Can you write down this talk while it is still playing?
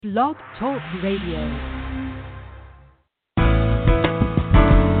Blog Talk Radio.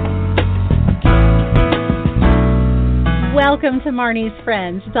 Welcome to Marnie's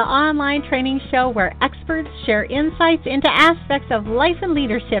Friends, the online training show where experts share insights into aspects of life and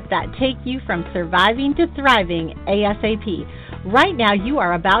leadership that take you from surviving to thriving ASAP. Right now, you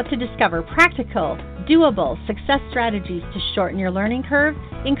are about to discover practical, doable success strategies to shorten your learning curve,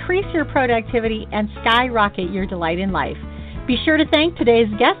 increase your productivity, and skyrocket your delight in life. Be sure to thank today's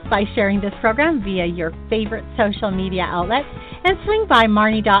guests by sharing this program via your favorite social media outlets and swing by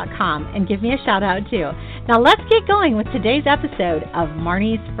Marnie.com and give me a shout out too. Now let's get going with today's episode of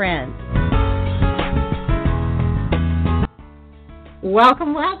Marnie's Friends.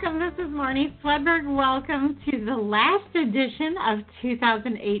 Welcome. This is Marnie Swedberg. Welcome to the last edition of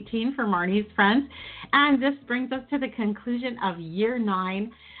 2018 for Marnie's Friends. And this brings us to the conclusion of year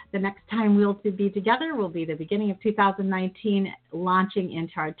 9. The next time we'll be together will be the beginning of 2019, launching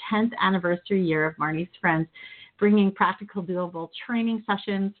into our 10th anniversary year of Marnie's Friends, bringing practical, doable training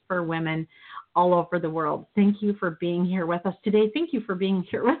sessions for women all over the world. Thank you for being here with us today. Thank you for being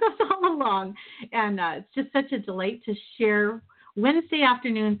here with us all along. And it's just such a delight to share Wednesday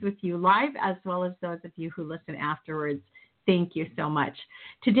afternoons with you live, as well as those of you who listen afterwards. Thank you so much.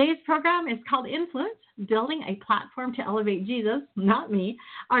 Today's program is called Influence, Building a Platform to Elevate Jesus, not me.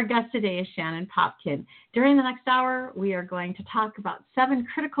 Our guest today is Shannon Popkin. During the next hour, we are going to talk about 7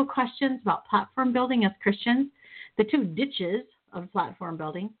 critical questions about platform building as Christians, the 2 ditches of platform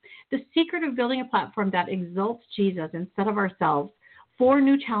building, the secret of building a platform that exalts Jesus instead of ourselves, 4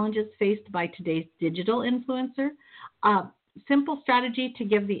 new challenges faced by today's digital influencer, a simple strategy to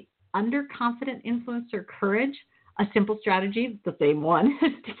give the underconfident influencer courage, a simple strategy, the same one,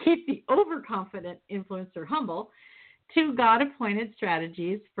 to keep the overconfident influencer humble, 2 God-appointed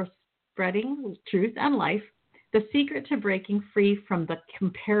strategies for spreading truth and life, the secret to breaking free from the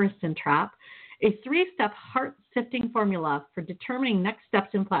comparison trap, a 3-step heart-sifting formula for determining next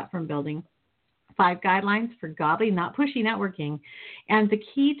steps in platform building, 5 guidelines for godly, not pushy networking, and the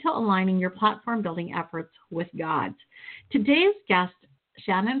key to aligning your platform building efforts with God's. Today's guest,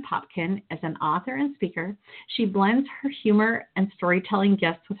 Shannon Popkin, is an author and speaker. She blends her humor and storytelling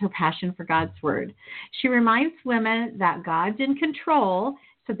gifts with her passion for God's Word. She reminds women that God's in control,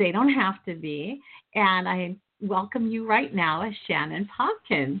 so they don't have to be. And I welcome you right now as Shannon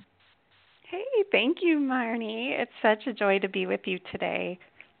Popkin. Hey, thank you, Marnie. It's such a joy to be with you today.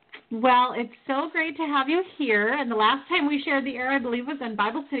 Well, it's so great to have you here. And the last time we shared the air, I believe, was in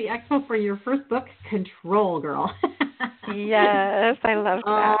Bible City Expo for your first book, Control Girl. Yes, I love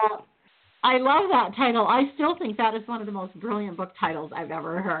that. I love that title. I still think that is one of the most brilliant book titles I've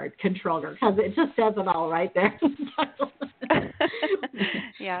ever heard, Control Girl, because it just says it all right there.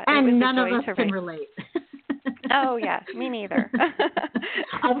 Yeah, and none of us can relate. Oh, yeah, me neither.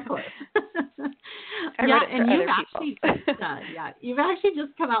 Of course. I wrote it for other people. You've actually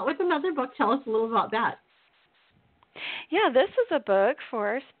just come out with another book. Tell us a little about that. Yeah, this is a book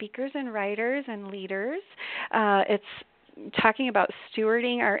for speakers and writers and leaders. It's talking about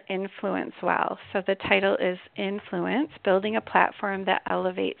stewarding our influence well. So the title is Influence, Building a Platform that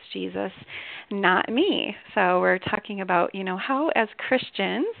Elevates Jesus, Not Me. So we're talking about, how as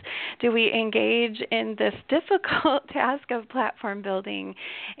Christians do we engage in this difficult task of platform building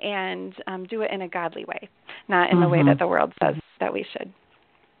and do it in a godly way, not in the way that the world says that we should.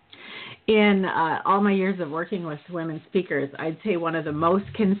 In all my years of working with women speakers, I'd say one of the most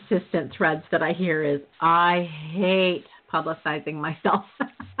consistent threads that I hear is, I hate publicizing myself.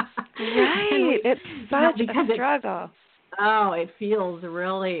 Right. It's such a struggle. It feels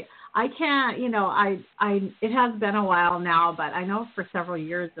really, I can't, it has been a while now, but I know for several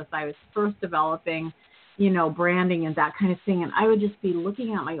years as I was first developing, branding and that kind of thing, and I would just be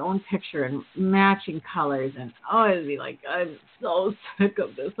looking at my own picture and matching colors, and I'd be like, I'm so sick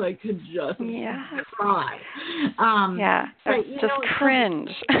of this. I could just cry. But, just cringe.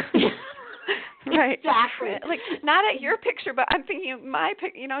 Right. Exactly. Like, not at your picture, but I'm thinking of my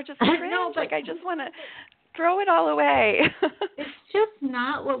picture, just cringe. I just want to throw it all away. It's just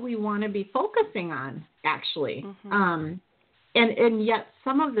not what we want to be focusing on, actually. And yet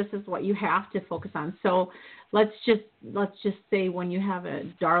some of this is what you have to focus on. So let's just say when you have a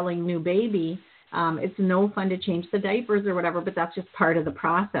darling new baby, it's no fun to change the diapers or whatever, but that's just part of the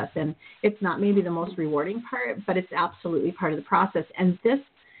process. And it's not maybe the most rewarding part, but it's absolutely part of the process. And this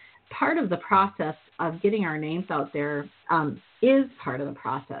part of the process of getting our names out there is part of the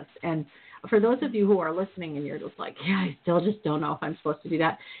process. And for those of you who are listening and you're just like, I still just don't know if I'm supposed to do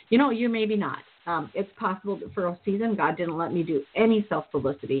that, you maybe not. It's possible that for a season, God didn't let me do any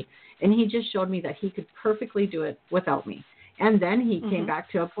self-publicity, and he just showed me that he could perfectly do it without me. And then he came back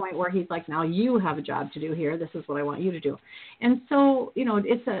to a point where he's like, now you have a job to do here. This is what I want you to do. And so,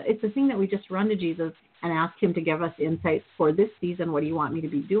 it's a thing that we just run to Jesus and ask him to give us insights for this season. What do you want me to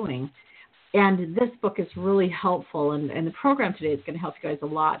be doing? And this book is really helpful. And the program today is going to help you guys a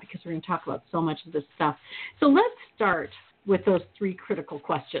lot because we're going to talk about so much of this stuff. So let's start with those 3 critical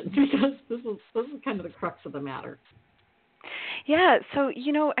questions because this is kind of the crux of the matter. Yeah, so,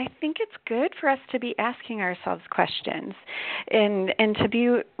 I think it's good for us to be asking ourselves questions and to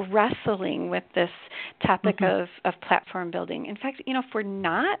be wrestling with this topic of platform building. In fact, if we're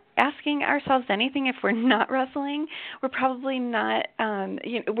not asking ourselves anything, if we're not wrestling, we're probably not,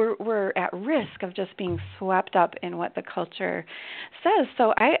 we're at risk of just being swept up in what the culture says.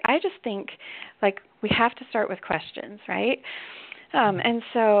 So I just think, we have to start with questions, right? And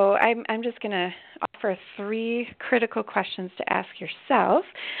so I'm just going to offer 3 critical questions to ask yourself.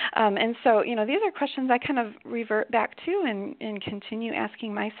 And so, these are questions I kind of revert back to and continue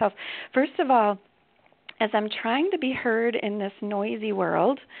asking myself. First of all, as I'm trying to be heard in this noisy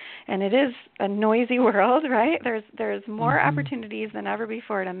world, and it is a noisy world, right? There's more opportunities than ever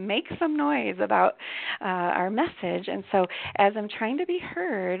before to make some noise about our message. And so as I'm trying to be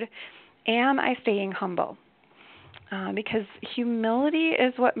heard, am I staying humble? Because humility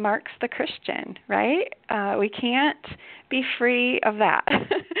is what marks the Christian, right? We can't be free of that.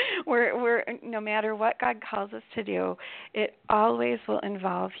 we're no matter what God calls us to do, it always will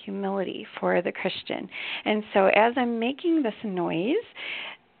involve humility for the Christian. And so as I'm making this noise,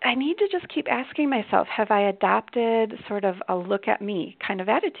 I need to just keep asking myself, have I adopted sort of a look at me kind of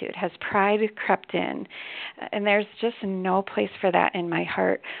attitude? Has pride crept in? And there's just no place for that in my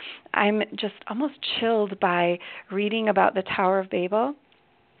heart. I'm just almost chilled by reading about the Tower of Babel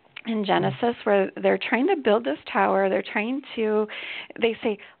in Genesis, where they're trying to build this tower. They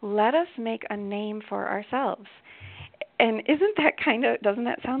say, let us make a name for ourselves. And doesn't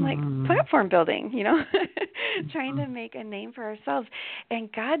that sound like platform building, trying to make a name for ourselves?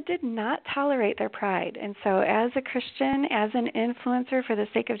 And God did not tolerate their pride. And so as a Christian, as an influencer for the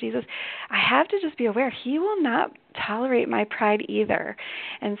sake of Jesus, I have to just be aware he will not tolerate my pride either.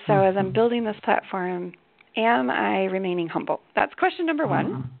 And so as I'm building this platform, am I remaining humble? That's question number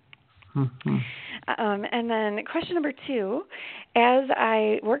 1. And then question number 2, as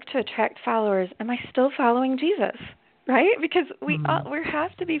I work to attract followers, am I still following Jesus? Right? Because we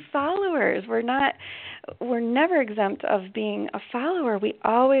have to be followers. We're never exempt of being a follower. We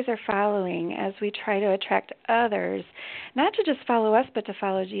always are following as we try to attract others, not to just follow us, but to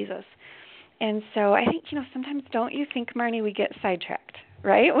follow Jesus. And so I think, sometimes don't you think, Marnie, we get sidetracked,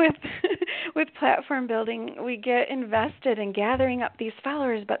 right? With platform building, we get invested in gathering up these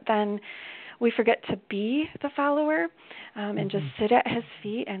followers, but then we forget to be the follower and just sit at his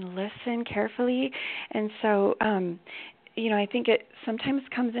feet and listen carefully. And so, I think it sometimes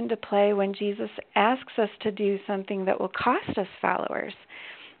comes into play when Jesus asks us to do something that will cost us followers.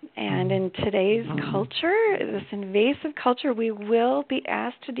 And in today's culture, this invasive culture, we will be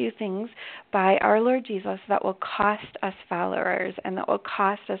asked to do things by our Lord Jesus that will cost us followers and that will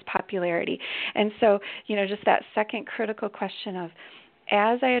cost us popularity. And so, just that second critical question of,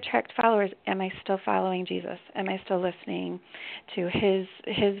 as I attract followers, am I still following Jesus? Am I still listening to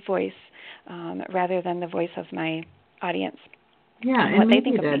his voice rather than the voice of my audience? Yeah, and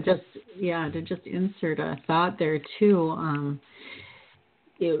maybe to just insert a thought there too.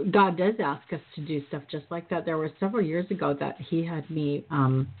 God does ask us to do stuff just like that. There were several years ago that he had me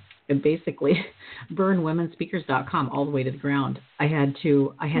basically burn womenspeakers.com all the way to the ground. I had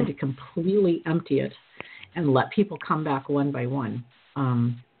to completely empty it and let people come back one by one.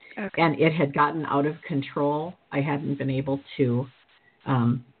 And it had gotten out of control. I hadn't been able to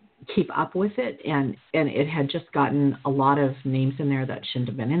keep up with it, and it had just gotten a lot of names in there that shouldn't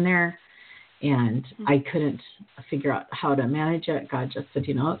have been in there, and I couldn't figure out how to manage it. God just said,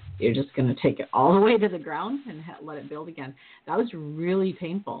 you're just going to take it all the way to the ground and let it build again. That was really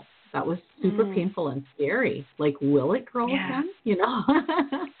painful. That was super painful and scary. Like, will it grow again? Yeah.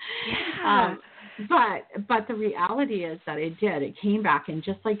 But the reality is that it did. It came back, and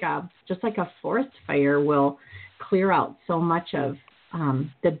just like a forest fire will clear out so much of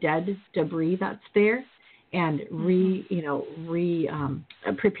the dead debris that's there, and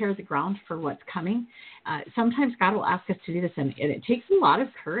prepare the ground for what's coming. Sometimes God will ask us to do this, and it takes a lot of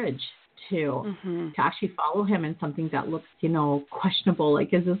courage to actually follow him in something that looks, questionable,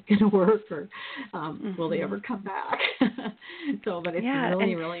 like, is this going to work, or will they ever come back? But it's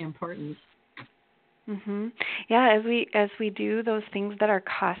really, really important. Yeah, as we do those things that are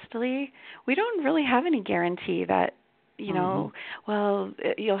costly, we don't really have any guarantee that well,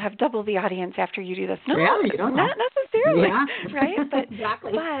 you'll have double the audience after you do this. No, you don't not necessarily, right? But,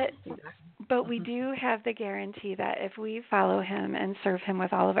 exactly. But we do have the guarantee that if we follow him and serve him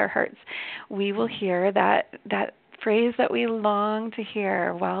with all of our hearts, we will hear that phrase that we long to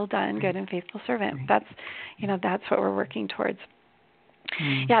hear, well done, good and faithful servant. That's what we're working towards.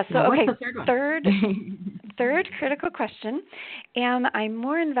 Yeah, so okay, third critical question, am I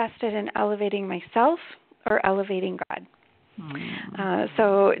more invested in elevating myself or elevating God?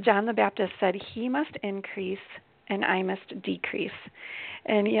 So John the Baptist said he must increase and I must decrease.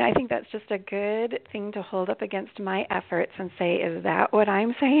 And I think that's just a good thing to hold up against my efforts and say, is that what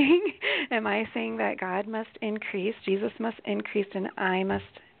I'm saying? Am I saying that God must increase, Jesus must increase, and I must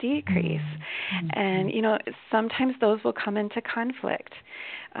decrease? And, sometimes those will come into conflict.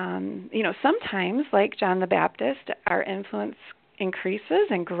 Sometimes, like John the Baptist, our influence increases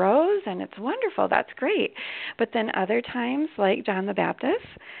and grows, and it's wonderful. That's great. But then other times, like John the Baptist,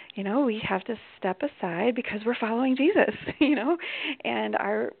 we have to step aside because we're following Jesus, and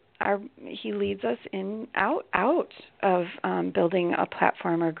he leads us out of building a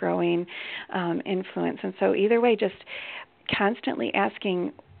platform or growing influence. And so either way, just constantly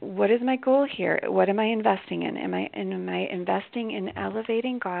asking, what is my goal here? What am I investing in? Am I investing in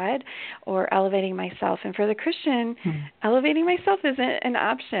elevating God or elevating myself? And for the Christian, elevating myself isn't an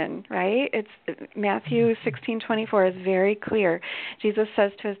option, right? It's Matthew 16:24 is very clear. Jesus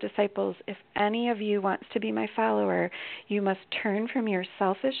says to his disciples, if any of you wants to be my follower, you must turn from your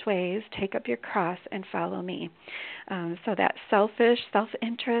selfish ways, take up your cross, and follow me. So that selfish,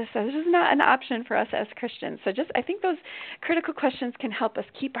 self-interest, this is not an option for us as Christians. So I think those critical questions can help us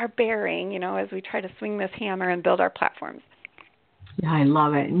keep our bearing, as we try to swing this hammer and build our platforms. Yeah, I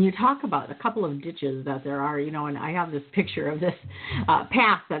love it. And you talk about a couple of ditches that there are, and I have this picture of this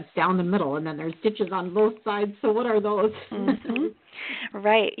path that's down the middle, and then there's ditches on both sides. So what are those?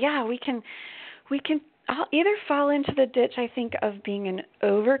 Right. Yeah, we can I'll either fall into the ditch, I think, of being an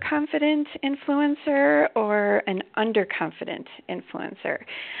overconfident influencer or an underconfident influencer.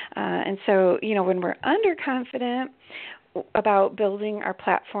 And so, when we're underconfident about building our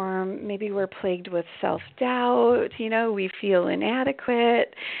platform, maybe we're plagued with self-doubt, we feel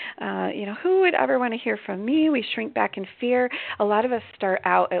inadequate, who would ever want to hear from me? We shrink back in fear. A lot of us start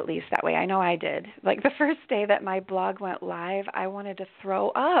out at least that way. I know I did. Like the first day that my blog went live, I wanted to throw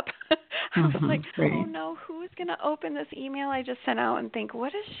up. I was like, oh no, who is going to open this email I just sent out and think,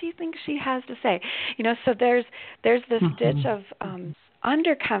 what does she think she has to say? So there's this ditch of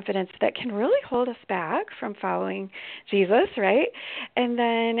underconfidence that can really hold us back from following Jesus, right? And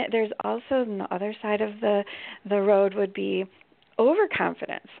then there's also on the other side of the road would be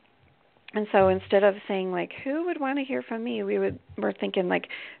overconfidence. And so instead of saying like, who would want to hear from me, we're thinking like,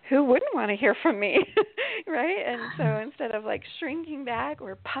 who wouldn't want to hear from me, right? And so instead of like shrinking back,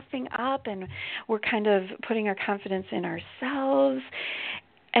 we're puffing up and we're kind of putting our confidence in ourselves.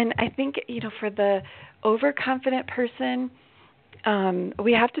 And I think, for the overconfident person,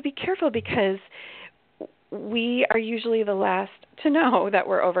 we have to be careful because we are usually the last to know that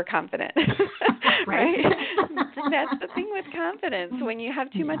we're overconfident, right? That's the thing with confidence. When you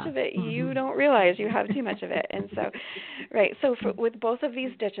have too much of it, you don't realize you have too much of it. And so, right, so with both of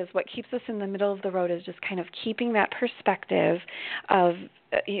these ditches, what keeps us in the middle of the road is just kind of keeping that perspective of,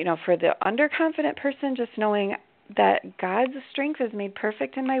 for the underconfident person, just knowing that God's strength is made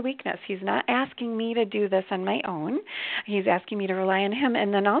perfect in my weakness. He's not asking me to do this on my own. He's asking me to rely on him.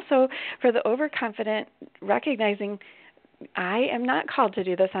 And then also for the overconfident, recognizing I am not called to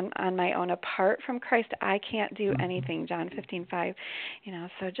do this on my own. Apart from Christ, I can't do anything. John 15:5.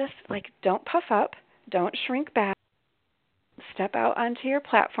 So just like don't puff up, don't shrink back. Step out onto your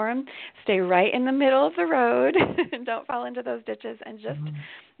platform, stay right in the middle of the road, and don't fall into those ditches, and just,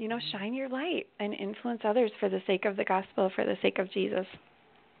 shine your light and influence others for the sake of the gospel, for the sake of Jesus.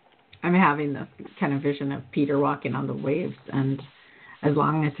 I'm having this kind of vision of Peter walking on the waves, and as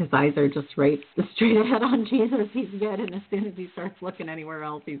long as his eyes are just right straight ahead on Jesus, he's good, and as soon as he starts looking anywhere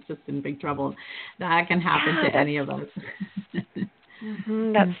else, he's just in big trouble. That can happen to any of us.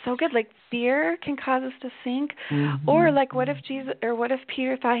 That's so good. Like fear can cause us to sink, or like what if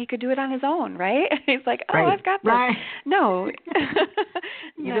Peter thought he could do it on his own, right? He's like, I've got this. Right. No,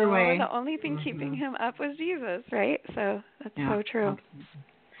 Either way, the only thing keeping him up was Jesus, right? So that's so true. Absolutely.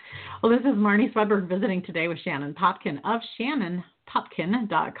 Well, this is Marnie Swedberg visiting today with Shannon Popkin of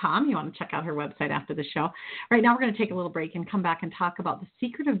ShannonPopkin.com. You want to check out her website after the show. Right now, we're going to take a little break and come back and talk about the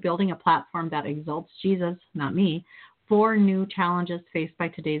secret of building a platform that exalts Jesus, not me. 4 new challenges faced by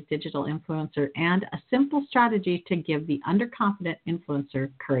today's digital influencer, and a simple strategy to give the underconfident influencer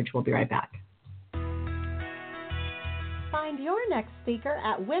courage. We'll be right back. find your next speaker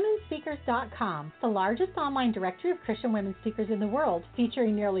at womenspeakers.com, the largest online directory of Christian women speakers in the world,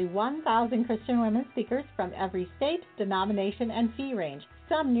 featuring nearly 1,000 Christian women speakers from every state, denomination, and fee range,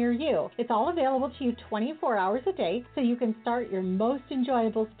 some near you. It's all available to you 24 hours a day, so you can start your most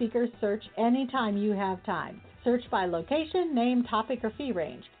enjoyable speaker search anytime you have time. Search by location, name, topic, or fee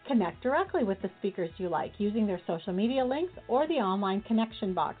range. Connect directly with the speakers you like using their social media links or the online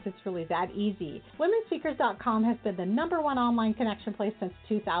connection box. It's really that easy. WomenSpeakers.com has been the #1 online connection place since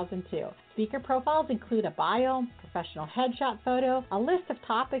 2002. Speaker profiles include a bio, professional headshot photo, a list of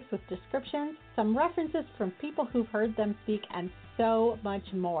topics with descriptions, some references from people who've heard them speak, and so much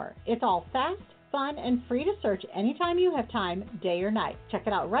more. It's all fast, fun, and free to search anytime you have time, day or night. Check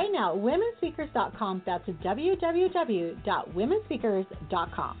it out right now at womenspeakers.com. That's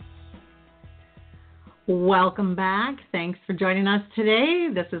www.womenspeakers.com. Welcome back. Thanks for joining us today.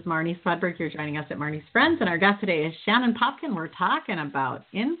 This is Marnie Swedberg. You're joining us at Marnie's Friends, and our guest today is Shannon Popkin. We're talking about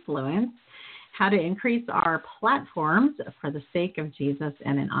influence, how to increase our platforms for the sake of Jesus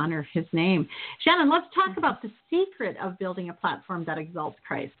and in honor of his name. Shannon, let's talk about the secret of building a platform that exalts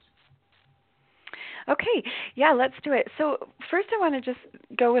Christ. Okay, yeah, let's do it. So first I want to just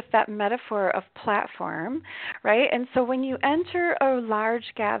go with that metaphor of platform, right? And so when you enter a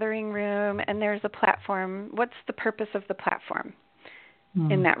large gathering room and there's a platform, what's the purpose of the platform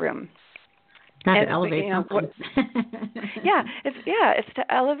in that room? Got to elevate it's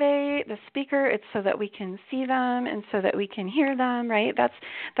to elevate the speaker. It's so that we can see them and so that we can hear them, right? That's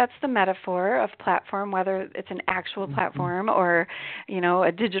the metaphor of platform, whether it's an actual platform or,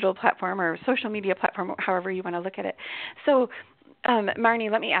 a digital platform or social media platform, however you want to look at it. So, Marnie,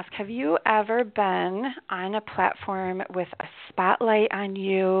 let me ask, have you ever been on a platform with a spotlight on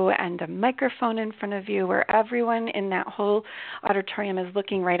you and a microphone in front of you where everyone in that whole auditorium is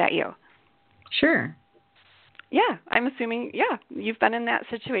looking right at you? Sure. Yeah, I'm assuming, you've been in that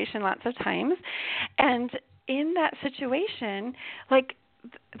situation lots of times. And in that situation, like,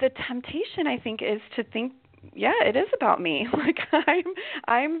 the temptation, I think, is to think, it is about me. Like,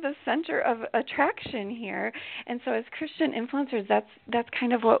 I'm the center of attraction here. And so as Christian influencers, that's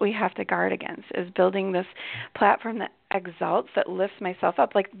kind of what we have to guard against, is building this platform that exalts, that lifts myself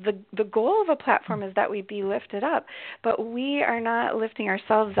up. Like, the goal of a platform is that we be lifted up, but we are not lifting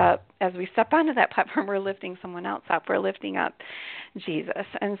ourselves up. As we step onto that platform, we're lifting someone else up. We're lifting up Jesus.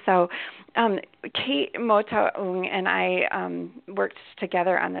 And so Kate Motaung and I worked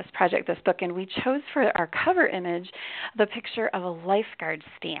together on this project, this book, and we chose for our cover image the picture of a lifeguard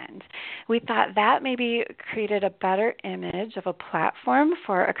stand. We thought that maybe created a better image of a platform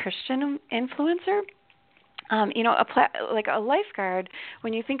for a Christian influencer. Like a lifeguard,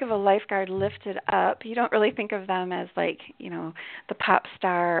 when you think of a lifeguard lifted up, you don't really think of them as the pop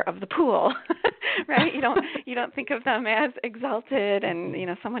star of the pool, right? You don't think of them as exalted and,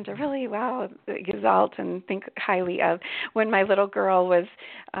 someone to really, exalt and think highly of. When my little girl was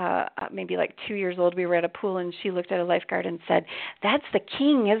maybe like 2 years old, we were at a pool and she looked at a lifeguard and said, "That's the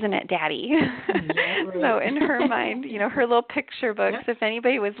king, isn't it, Daddy?" Yeah, right. So in her mind, her little picture books, if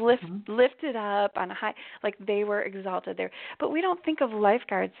anybody was lifted up on a high, like, they were exalted there. But we don't think of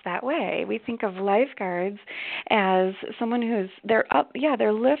lifeguards that way. We think of lifeguards as someone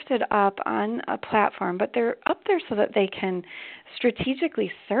they're lifted up on a platform, but they're up there so that they can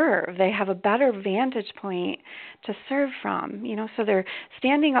strategically serve. They have a better vantage point to serve from, so they're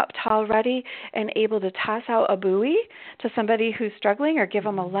standing up tall, ready and able to toss out a buoy to somebody who's struggling, or give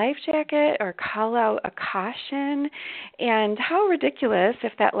them a life jacket, or call out a caution. And how ridiculous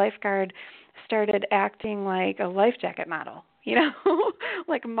if that lifeguard started acting like a life jacket model,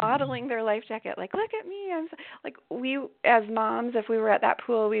 like modeling their life jacket, like, look at me. Like, we, as moms, if we were at that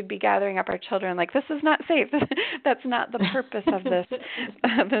pool, we'd be gathering up our children, like, this is not safe. That's not the purpose of this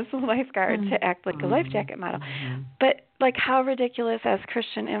lifeguard, to act like a life jacket model. But, like, how ridiculous as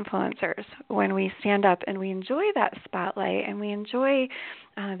Christian influencers when we stand up and we enjoy that spotlight and we enjoy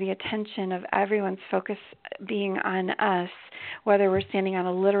the attention of everyone's focus being on us, whether we're standing on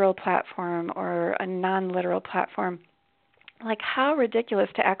a literal platform or a non-literal platform. Like, how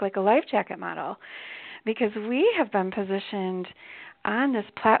ridiculous to act like a life jacket model, because we have been positioned on this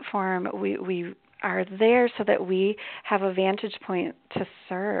platform. We are there so that we have a vantage point to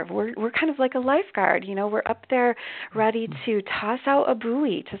serve. We're kind of like a lifeguard, we're up there ready to toss out a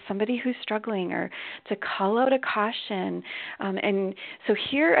buoy to somebody who's struggling, or to call out a caution. And so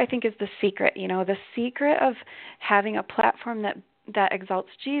here, I think, is the secret, the secret of having a platform that exalts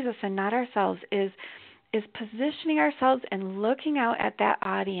Jesus and not ourselves is positioning ourselves and looking out at that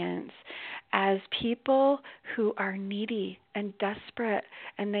audience as people who are needy and desperate,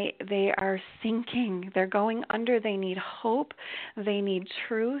 and they are sinking. They're going under. They need hope. They need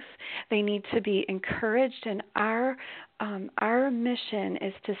truth. They need to be encouraged. And our mission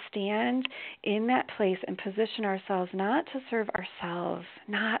is to stand in that place and position ourselves not to serve ourselves,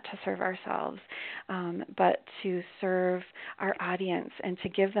 but to serve our audience and to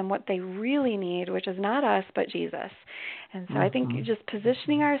give them what they really need, which is not us, but Jesus. And so I think just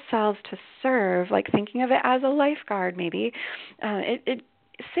positioning ourselves to serve, like thinking of it as a lifeguard maybe, it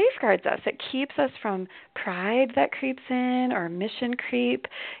safeguards us. It keeps us from pride that creeps in or mission creep,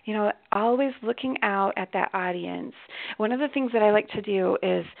 always looking out at that audience. One of the things that I like to do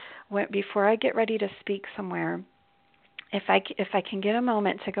is before I get ready to speak somewhere, if I can get a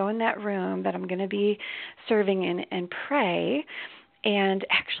moment to go in that room that I'm going to be serving in and pray and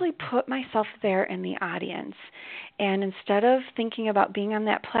actually put myself there in the audience. And instead of thinking about being on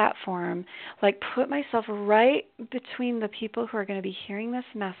that platform, like put myself right between the people who are going to be hearing this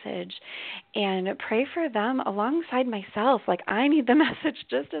message and pray for them alongside myself. Like I need the message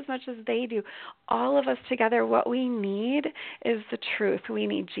just as much as they do. All of us together, what we need is the truth. We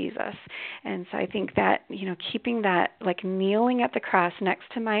need Jesus. And so I think that, keeping that, like kneeling at the cross next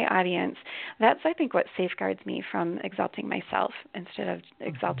to my audience, that's, I think, what safeguards me from exalting myself instead of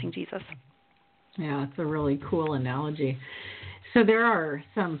exalting Jesus. Yeah, it's a really cool analogy. So there are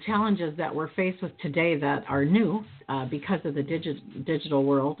some challenges that we're faced with today that are new because of the digital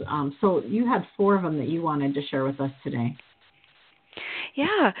world. So you had 4 of them that you wanted to share with us today.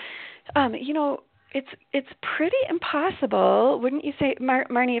 Yeah. It's pretty impossible, wouldn't you say,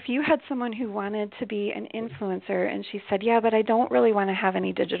 Marnie, if you had someone who wanted to be an influencer and she said, yeah, but I don't really want to have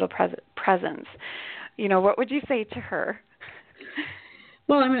any digital presence, what would you say to her?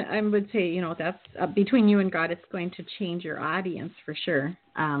 Well, I would say, that's between you and God, it's going to change your audience for sure.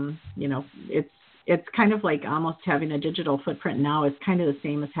 It's kind of like almost having a digital footprint now is kind of the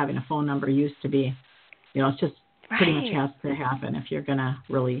same as having a phone number used to be. It's just pretty much has to happen if you're going to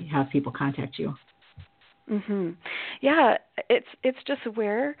really have people contact you. Mhm. Yeah, it's just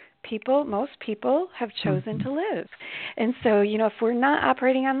where most people have chosen to live. And so, if we're not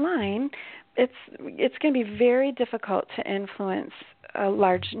operating online, it's going to be very difficult to influence a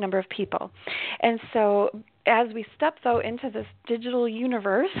large number of people. And so as we step, though, into this digital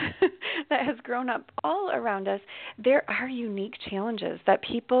universe that has grown up all around us, there are unique challenges that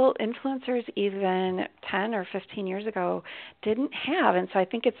influencers even 10 or 15 years ago didn't have. And so I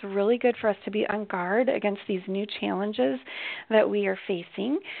think it's really good for us to be on guard against these new challenges that we are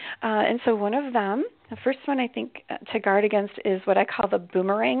facing. And so one of them, the first one I think to guard against is what I call the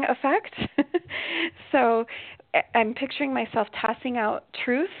boomerang effect. So I'm picturing myself tossing out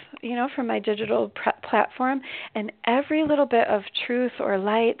truth, from my digital platform, and every little bit of truth or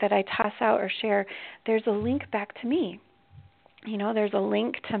light that I toss out or share, there's a link back to me. There's a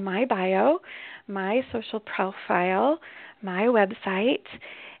link to my bio, my social profile, my website,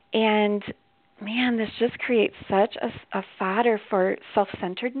 and man, this just creates such a fodder for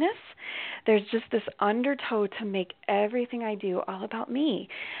self-centeredness. There's just this undertow to make everything I do all about me.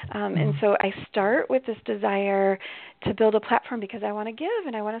 And so I start with this desire to build a platform because I want to give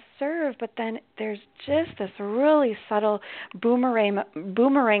and I want to serve, but then there's just this really subtle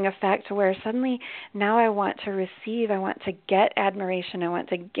boomerang effect where suddenly now I want to receive, I want to get admiration, I want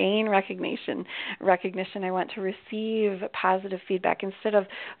to gain recognition, I want to receive positive feedback. Instead of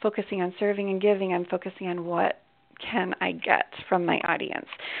focusing on serving and giving, I'm focusing on what can I get from my audience.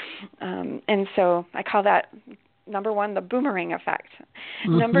 And so I call that, number 1, the boomerang effect.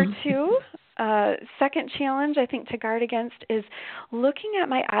 Number 2, second challenge I think to guard against is looking at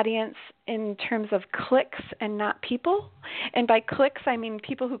my audience in terms of clicks and not people. And by clicks, I mean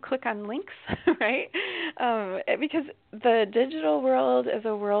people who click on links, right? Because the digital world is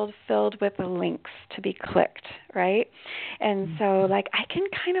a world filled with links to be clicked, right? And so I can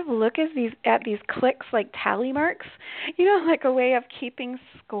kind of look at these clicks like tally marks, like a way of keeping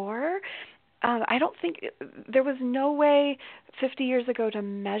score. I don't think there was no way 50 years ago to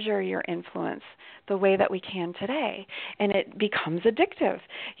measure your influence the way that we can today, and it becomes addictive.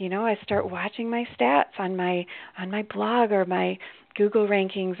 I start watching my stats on my blog or my Google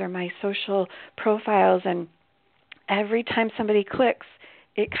rankings or my social profiles, and every time somebody clicks,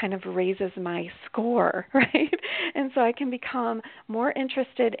 it kind of raises my score, right? And so I can become more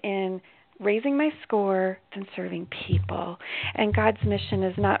interested in raising my score than serving people. And God's mission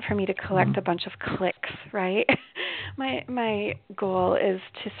is not for me to collect a bunch of clicks, right? My goal is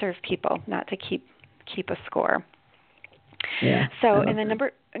to serve people, not to keep a score. Yeah. So, and then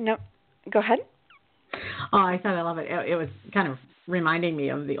go ahead. Oh, I said I love it. It was kind of reminding me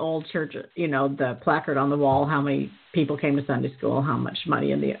of the old church, the placard on the wall, how many people came to Sunday school, how much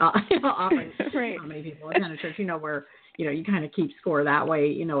money in the offering, right. how many people attended church, where, you kind of keep score that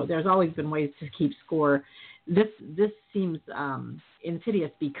way. There's always been ways to keep score. This seems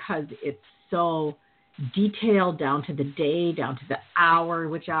insidious because it's so detailed down to the day, down to the hour,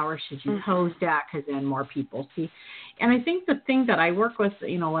 which hour should you post at, because then more people see. And I think the thing that I work with,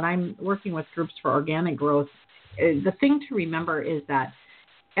 when I'm working with groups for organic growth, the thing to remember is that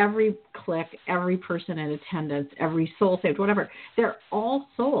every click, every person in attendance, every soul saved, whatever, they're all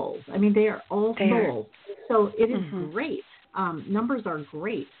souls. I mean, they are all souls. So it is great. Numbers are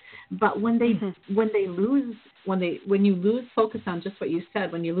great. But when you lose focus on just what you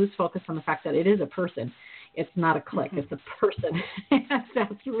said, when you lose focus on the fact that it is a person, it's not a click, it's a person.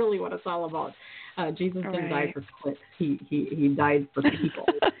 That's really what it's all about. Jesus didn't die for clicks. He died for people.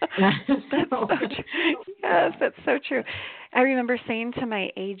 That's so true. Yes, that's so true. I remember saying to my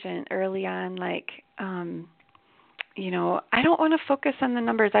agent early on, I don't want to focus on the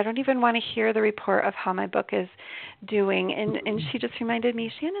numbers. I don't even want to hear the report of how my book is doing. And she just reminded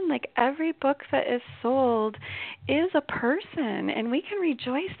me, Shannon, every book that is sold is a person. And we can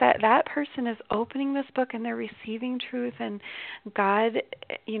rejoice that that person is opening this book and they're receiving truth. And God,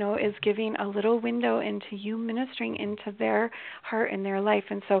 is giving a little window into you ministering into their heart and their life.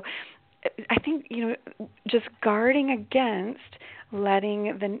 And so I think, just guarding against letting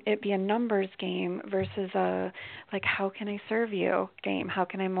it be a numbers game versus a, how can I serve you game? How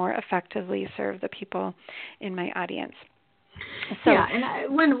can I more effectively serve the people in my audience? So, yeah,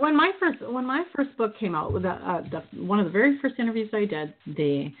 and when my first book came out, one of the very first interviews I did,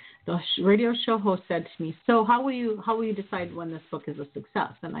 the radio show host said to me, "So how will you decide when this book is a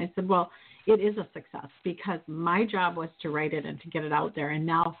success?" And I said, "Well, it is a success because my job was to write it and to get it out there, and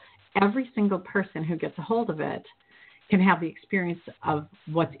now every single person who gets a hold of it can have the experience of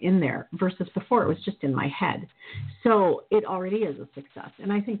what's in there versus before it was just in my head. So it already is a success."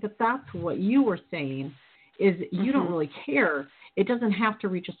 And I think that that's what you were saying is you don't really care. It doesn't have to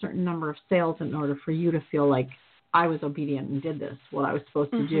reach a certain number of sales in order for you to feel like I was obedient and did this, what I was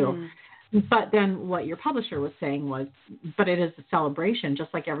supposed to do. But then what your publisher was saying was, but it is a celebration,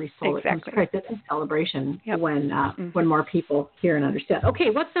 just like every soul that comes to Christ. It's a celebration when more people hear and understand.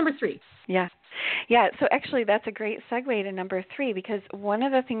 Okay, what's number 3? Yeah. So actually that's a great segue to number 3, because one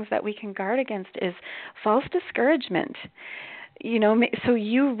of the things that we can guard against is false discouragement. So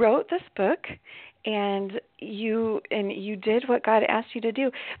you wrote this book and you did what God asked you to do,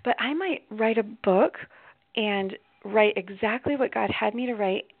 but I might write a book and write exactly what God had me to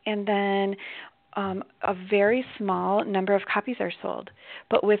write, and then a very small number of copies are sold.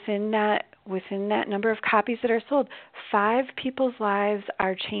 But within that number of copies that are sold, 5 people's lives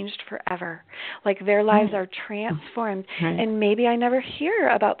are changed forever. Their lives are transformed. And maybe I never hear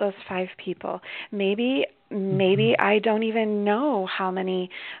about those 5 people. Maybe I don't even know how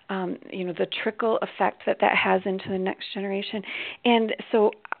many, the trickle effect that has into the next generation. And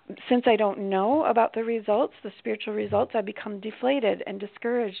so since I don't know about the results, the spiritual results, I become deflated and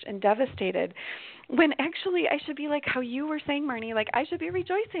discouraged and devastated. When actually I should be like how you were saying, Marnie, I should be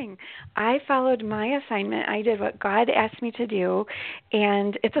rejoicing. I followed my assignment. I did what God asked me to do,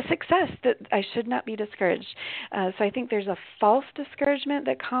 and it's a success that I should not be discouraged. So I think there's a false discouragement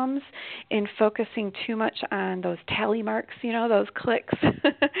that comes in focusing too much on those tally marks, those clicks,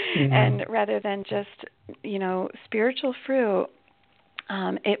 and rather than just, spiritual fruit.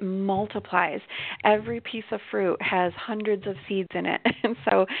 It multiplies. Every piece of fruit has hundreds of seeds in it. And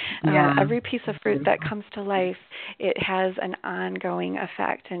so every piece of fruit that comes to life, it has an ongoing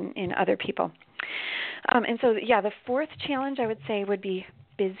effect in other people. And so, the 4th challenge I would say would be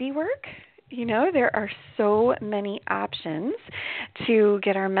busy work. There are so many options to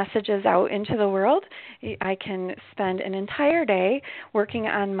get our messages out into the world. I can spend an entire day working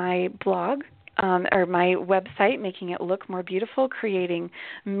on my blog, or my website, making it look more beautiful, creating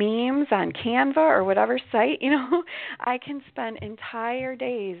memes on Canva or whatever site, I can spend entire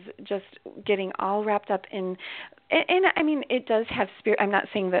days just getting all wrapped up in, and I mean, it does have spirit. I'm not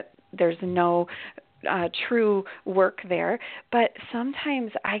saying that there's no true work there, but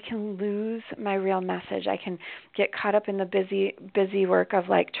sometimes I can lose my real message. I can get caught up in the busy work of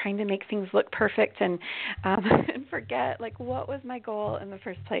trying to make things look perfect and forget what was my goal in the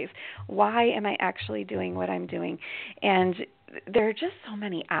first place? Why am I actually doing what I'm doing? And there are just so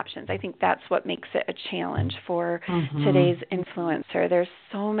many options. I think that's what makes it a challenge for today's influencer. There's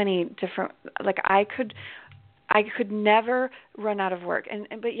so many different, I could never run out of work,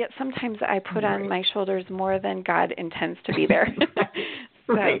 but yet sometimes I put on my shoulders more than God intends to be there.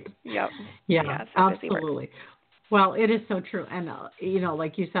 Right. So, yep. Yeah, so absolutely. Well, it is so true. And,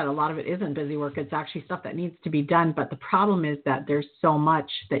 like you said, a lot of it isn't busy work. It's actually stuff that needs to be done. But the problem is that there's so much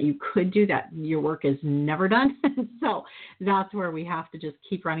that you could do that your work is never done. So that's where we have to just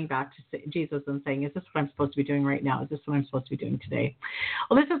keep running back to Jesus and saying, is this what I'm supposed to be doing right now? Is this what I'm supposed to be doing today?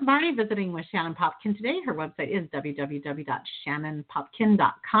 Well, this is Marnie visiting with Shannon Popkin today. Her website is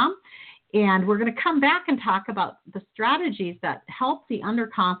www.shannonpopkin.com. And we're going to come back and talk about the strategies that help the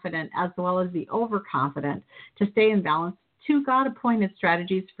underconfident as well as the overconfident to stay in balance, 2 God-appointed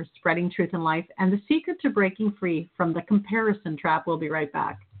strategies for spreading truth in life, and the secret to breaking free from the comparison trap. We'll be right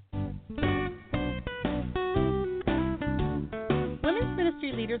back. Women's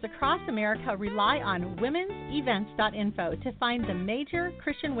ministry leaders across America rely on womensevents.info to find the major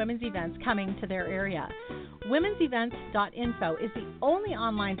Christian women's events coming to their area. Womensevents.info is the only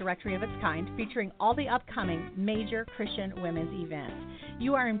online directory of its kind featuring all the upcoming major Christian women's events.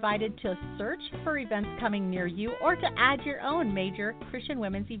 You are invited to search for events coming near you or to add your own major Christian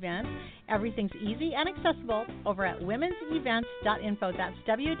women's events. Everything's easy and accessible over at womensevents.info. That's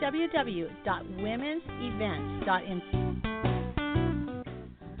www.womensevents.info.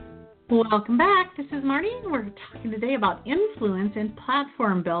 Welcome back. This is Marnie. We're talking today about influence and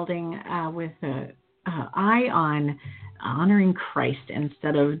platform building with an eye on honoring Christ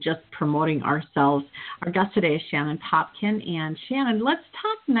instead of just promoting ourselves. Our guest today is Shannon Popkin. And Shannon, let's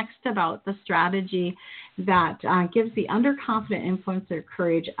talk next about the strategy that gives the underconfident influencer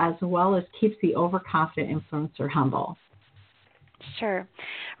courage as well as keeps the overconfident influencer humble. Sure.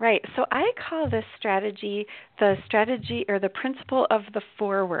 Right. So I call this strategy the strategy or the principle of the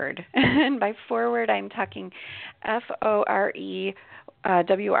forward. And by forward, I'm talking FORE.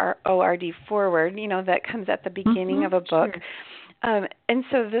 WRORD, forward, that comes at the beginning of a book. Sure. And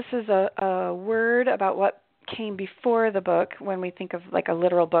so this is a word about what came before the book when we think of like a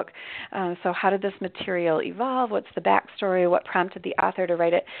literal book. So how did this material evolve? What's the backstory? What prompted the author to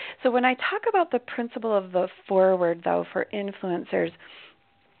write it? So when I talk about the principle of the forward, though, for influencers,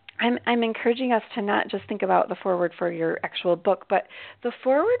 I'm encouraging us to not just think about the forward for your actual book, but the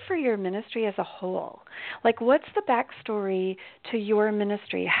forward for your ministry as a whole. Like, what's the backstory to your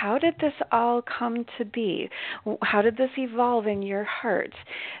ministry? How did this all come to be? How did this evolve in your heart?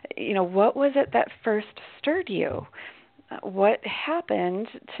 What was it that first stirred you? What happened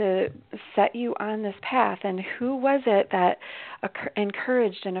to set you on this path, and who was it that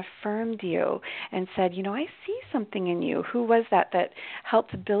encouraged and affirmed you and said, I see something in you? Who was that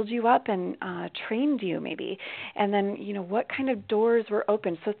helped build you up and trained you maybe? And then, what kind of doors were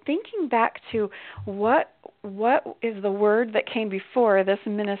open? So thinking back to what is the word that came before this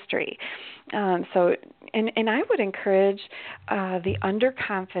ministry? And I would encourage the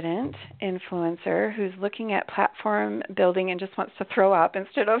underconfident influencer who's looking at platform building and just wants to throw up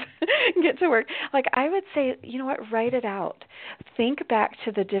instead of get to work. Like, I would say, write it out. Think back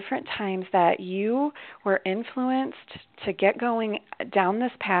to the different times that you were influenced to get going down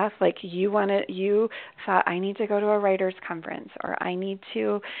this path. Like you thought, I need to go to a writer's conference, or I'm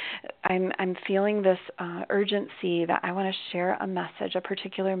feeling this urgency that I want to share a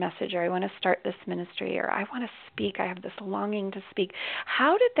particular message, or I want to start this ministry, or I want to speak. I have this longing to speak.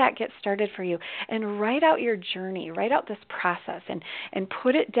 How did that get started for you? And write out your journey, write out this process, and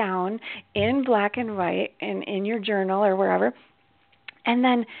put it down in black and white in your journal or wherever. And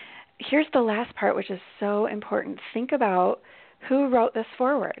then here's the last part, which is so important. Think about who wrote this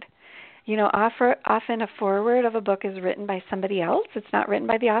forward. Often a foreword of a book is written by somebody else. It's not written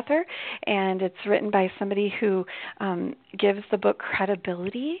by the author, and it's written by somebody who gives the book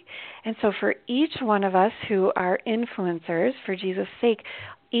credibility. And so for each one of us who are influencers, for Jesus' sake,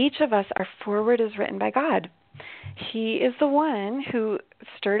 each of us, our foreword is written by God. He is the one who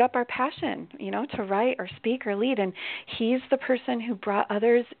stirred up our passion, to write or speak or lead. And he's the person who brought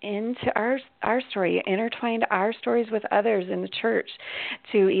others into our story, intertwined our stories with others in the church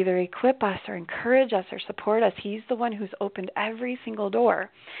to either equip us or encourage us or support us. He's the one who's opened every single door.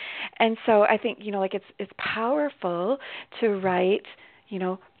 And so I think, it's powerful to write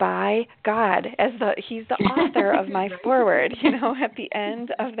by God he's the author of my foreword, at the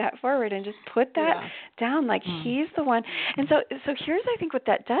end of that foreword, and just put that down, like he's the one. And so here's, I think, what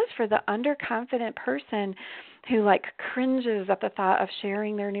that does for the underconfident person who cringes at the thought of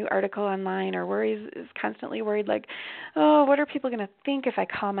sharing their new article online, or is constantly worried, oh, what are people going to think if I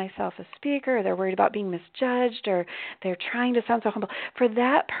call myself a speaker? Or they're worried about being misjudged, or they're trying to sound so humble. For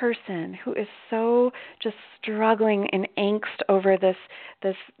that person who is so just struggling in angst over this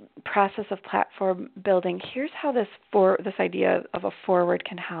process of platform building, here's how this idea of a forward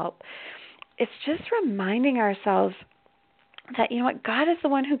can help. It's just reminding ourselves that, God is the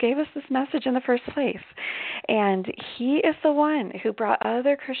one who gave us this message in the first place. And He is the one who brought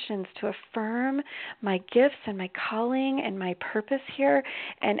other Christians to affirm my gifts and my calling and my purpose here.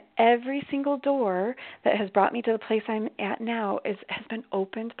 And every single door that has brought me to the place I'm at now has been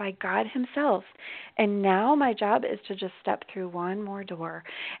opened by God Himself. And now my job is to just step through one more door.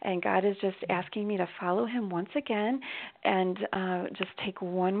 And God is just asking me to follow Him once again and just take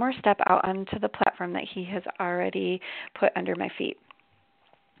one more step out onto the platform that He has already put under my feet.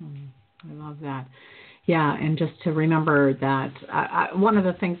 I love that. Yeah, and just to remember that one of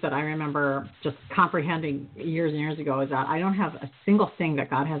the things that I remember just comprehending years and years ago is that I don't have a single thing that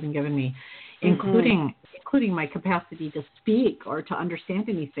God hasn't given me, including my capacity to speak or to understand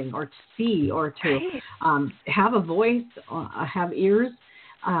anything or to see or to have a voice, have ears.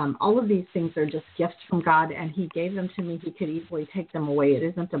 All of these things are just gifts from God, and He gave them to me. He could easily take them away. It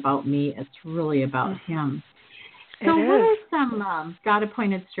isn't about me. It's really about Him. So what are some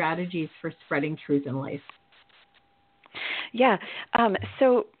God-appointed strategies for spreading truth in life? Yeah.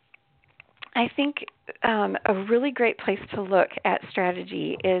 So I think a really great place to look at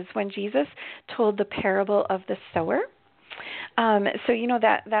strategy is when Jesus told the parable of the sower. So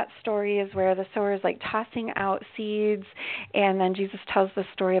that story is where the sower is like tossing out seeds, and then Jesus tells the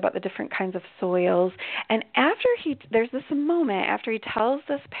story about the different kinds of soils. And there's this moment after He tells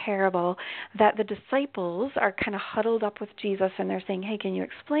this parable that the disciples are kind of huddled up with Jesus, and they're saying, "Hey, can you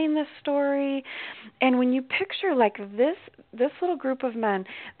explain this story?" And when you picture like this little group of men,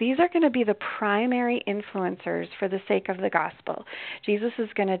 these are going to be the primary influencers for the sake of the gospel. Jesus is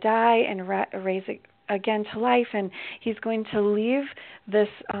going to die and raise again to life, and He's going to leave this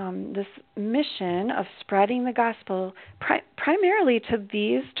mission of spreading the gospel primarily to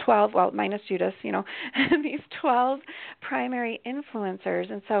these 12, well, minus Judas, these 12 primary influencers.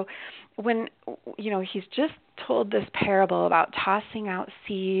 And so when, He's just told this parable about tossing out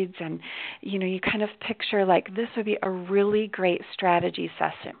seeds, and, you kind of picture like this would be a really great strategy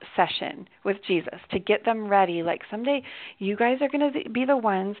session with Jesus to get them ready. Like someday you guys are going to be the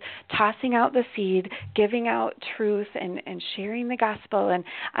ones tossing out the seed, giving out truth and sharing the gospel. And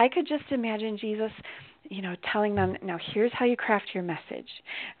I could just imagine Jesus telling them, now here's how you craft your message,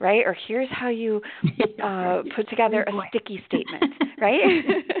 right? Or here's how you put together a sticky statement, right?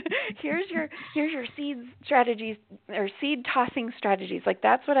 here's your seed strategies or seed tossing strategies. Like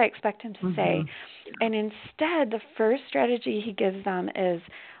that's what I expect Him to say. And instead, the first strategy He gives them is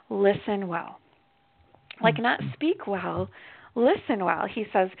listen well. Like not speak well, listen well. He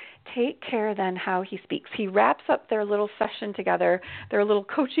says, take care then how he speaks. He wraps up their little session together, their little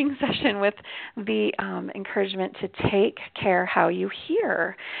coaching session, with the encouragement to take care how you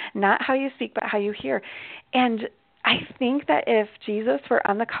hear. Not how you speak, but how you hear. And I think that if Jesus were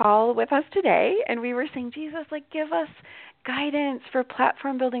on the call with us today and we were saying, Jesus, like give us guidance for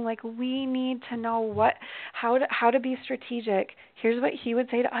platform building, like we need to know how to be strategic. Here's what He would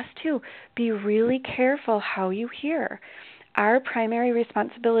say to us too. Be really careful how you hear. Our primary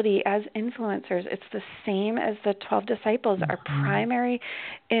responsibility as influencers, it's the same as the 12 disciples. Our primary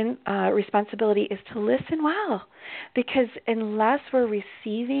responsibility is to listen well, because unless we're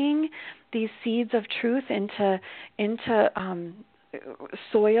receiving these seeds of truth into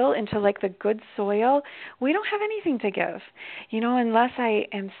soil, into like the good soil, we don't have anything to give. Unless I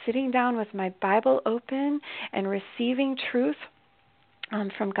am sitting down with my Bible open and receiving truth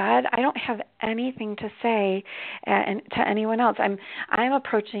from God, I don't have anything to say to anyone else. I'm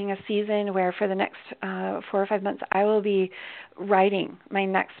approaching a season where for the next 4 or 5 months I will be writing. My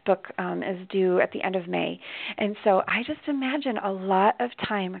next book is due at the end of May. And so I just imagine a lot of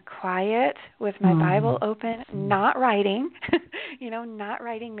time quiet with my Bible open, not writing, not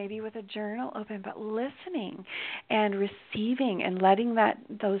writing, maybe with a journal open, but listening and receiving and letting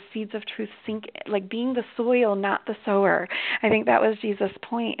those seeds of truth sink, like being the soil, not the sower. I think that was Jesus'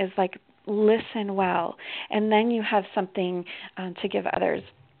 point, is like listen well, and then you have something to give others.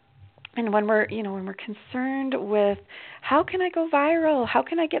 And when we're concerned with how can I go viral, how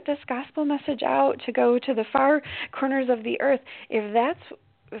can I get this gospel message out to go to the far corners of the earth, if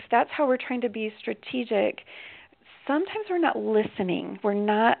that's how we're trying to be strategic, sometimes we're not listening. We're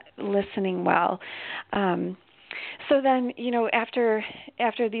not listening well. So then, after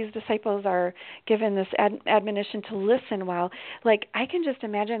these disciples are given this admonition to listen well, like I can just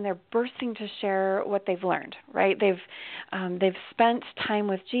imagine they're bursting to share what they've learned, right? They've spent time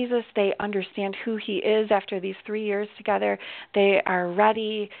with Jesus. They understand who He is after these 3 years together. They are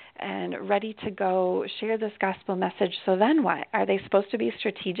ready to go share this gospel message. So then what? Are they supposed to be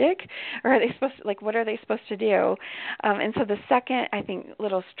strategic, or are they supposed to, what are they supposed to do? And so the second, I think,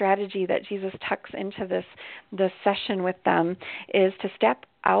 little strategy that Jesus tucks into this the session with them is to step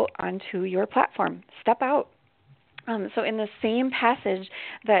out onto your platform. Step out. So in the same passage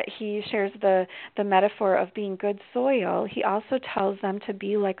that he shares the metaphor of being good soil, he also tells them to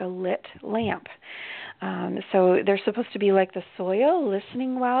be like a lit lamp. So they're supposed to be like the soil,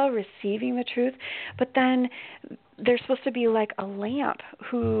 listening well, receiving the truth, but then they're supposed to be like a lamp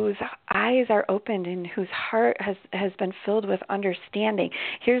whose eyes are opened and whose heart has been filled with understanding.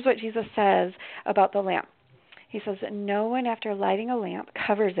 Here's what Jesus says about the lamp. He says that no one, after lighting a lamp,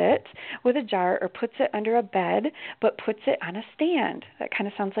 covers it with a jar or puts it under a bed, but puts it on a stand. That kind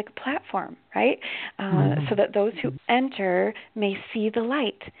of sounds like a platform, right? So that those who enter may see the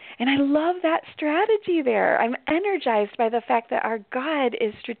light. And I love that strategy there. I'm energized by the fact that our God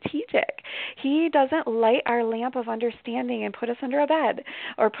is strategic. He doesn't light our lamp of understanding and put us under a bed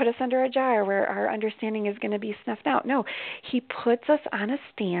or put us under a jar where our understanding is going to be snuffed out. No, he puts us on a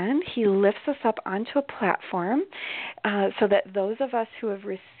stand. He lifts us up onto a platform, so that those of us who have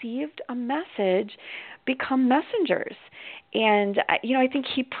received a message become messengers. And, I think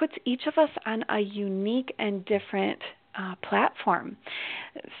he puts each of us on a unique and different platform.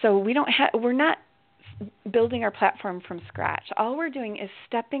 So we're not building our platform from scratch. All we're doing is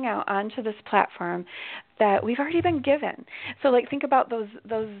stepping out onto this platform that we've already been given. So think about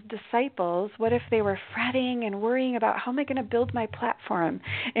those disciples. What if they were fretting and worrying about how am I going to build my platform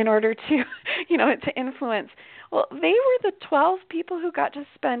in order to, to influence? Well, they were the 12 people who got to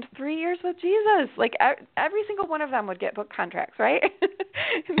spend 3 years with Jesus. Every single one of them would get book contracts, right?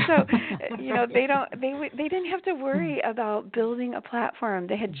 And so, they didn't have to worry about building a platform.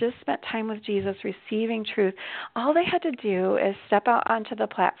 They had just spent time with Jesus, receiving truth. All they had to do is step out onto the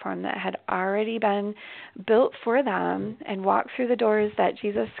platform that had already been built for them and walk through the doors that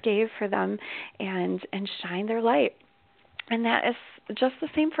Jesus gave for them and shine their light. And that is just the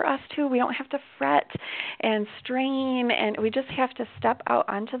same for us, too. We don't have to fret and strain, and we just have to step out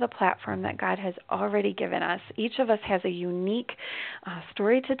onto the platform that God has already given us. Each of us has a unique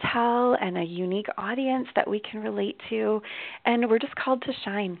story to tell and a unique audience that we can relate to, and we're just called to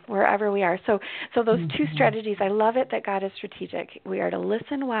shine wherever we are. So those two strategies, I love it that God is strategic. We are to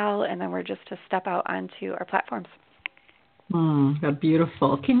listen well, and then we're just to step out onto our platforms.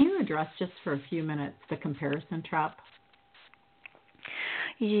 Beautiful. Can you address just for a few minutes the comparison trap?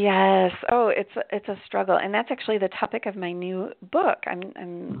 Yes. Oh, it's a struggle, and that's actually the topic of my new book.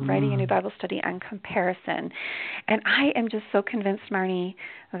 I'm writing a new Bible study on comparison, and I am just so convinced, Marnie,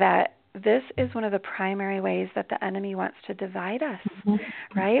 that this is one of the primary ways that the enemy wants to divide us.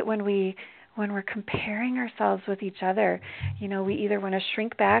 Right? When we're comparing ourselves with each other, we either want to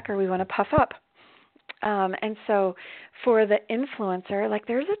shrink back or we want to puff up. And so for the influencer,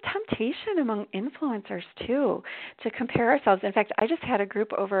 there's a temptation among influencers too to compare ourselves. In fact, I just had a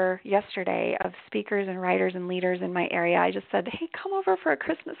group over yesterday of speakers and writers and leaders in my area. I just said, hey, come over for a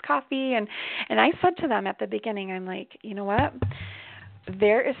Christmas coffee. And I said to them at the beginning, I'm like, you know what?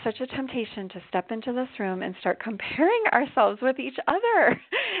 There is such a temptation to step into this room and start comparing ourselves with each other.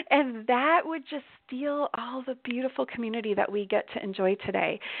 And that would just steal all the beautiful community that we get to enjoy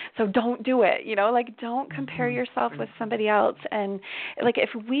today. So don't do it, don't compare yourself with somebody else. And if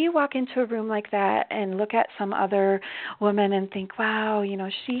we walk into a room like that and look at some other woman and think, wow,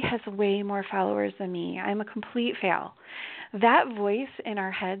 she has way more followers than me. I'm a complete fail. That voice in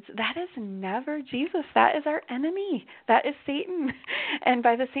our heads, that is never Jesus. That is our enemy. That is Satan. And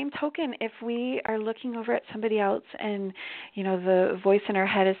by the same token, if we are looking over at somebody else and, the voice in our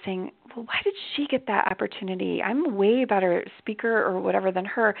head is saying, well, why did she get that opportunity? I'm a way better speaker or whatever than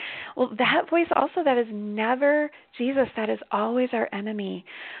her. Well, that voice also, that is never Jesus. That is always our enemy.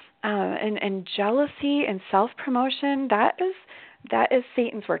 And jealousy and self-promotion, that is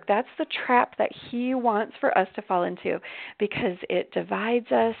Satan's work. That's the trap that he wants for us to fall into, because it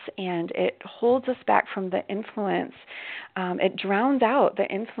divides us and it holds us back from the influence. It drowns out the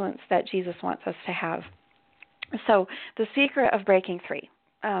influence that Jesus wants us to have. So the secret of breaking free.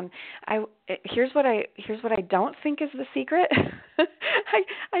 Here's what I don't think is the secret.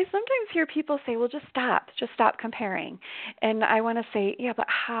 I sometimes hear people say, well, just stop comparing. And I want to say, yeah, but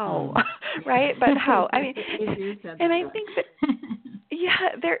how? Right? But how? I mean, and I think that,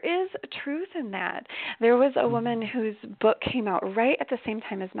 yeah, there is truth in that. There was a woman whose book came out right at the same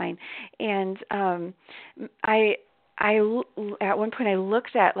time as mine. And I at one point I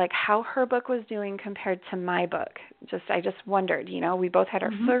looked at how her book was doing compared to my book. I just wondered, we both had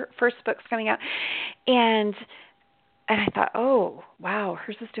our first books coming out, and I thought, oh, wow,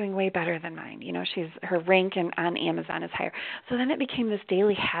 hers is doing way better than mine. Her rank on Amazon is higher. So then it became this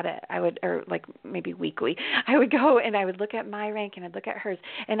daily habit. Or like maybe weekly, I would go and I would look at my rank and I'd look at hers,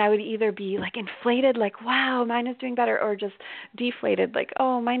 and I would either be like inflated, like, wow, mine is doing better, or just deflated, like,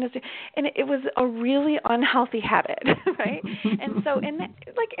 oh, mine is doing. And it was a really unhealthy habit, right? And so in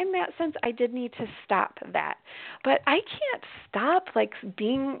that sense, I did need to stop that. But I can't stop like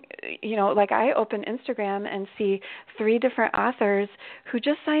being, like I open Instagram and see 3 different authors who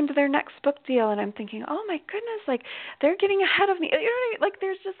just signed their next book deal, and I'm thinking, oh my goodness, like they're getting ahead of me. You know what I mean? Like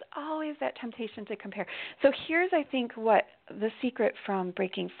there's just always that temptation to compare. So here's, I think, what the secret from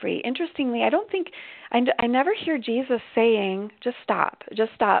breaking free. Interestingly, I never hear Jesus saying, just stop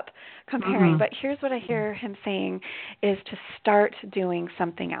comparing. But here's what I hear him saying is to start doing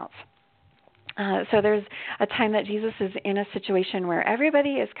something else. So there's a time that Jesus is in a situation where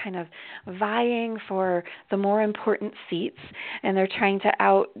everybody is kind of vying for the more important seats, and they're trying to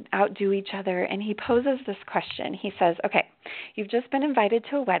outdo each other. And he poses this question. He says, okay, you've just been invited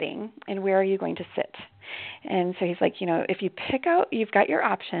to a wedding, and where are you going to sit? And so he's like, if you pick out, you've got your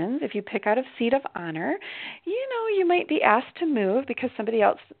options. If you pick out a seat of honor, you might be asked to move because somebody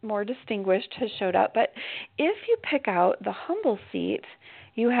else more distinguished has showed up. But if you pick out the humble seat,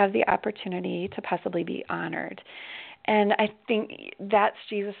 you have the opportunity to possibly be honored. And I think that's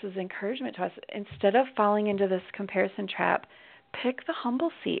Jesus' encouragement to us. Instead of falling into this comparison trap, pick the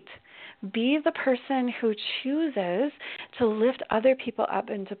humble seat. Be the person who chooses to lift other people up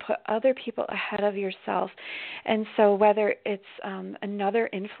and to put other people ahead of yourself. And so whether it's another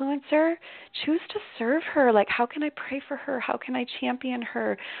influencer, choose to serve her. Like, how can I pray for her? How can I champion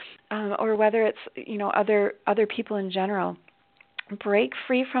her? Or whether it's, other people in general. Break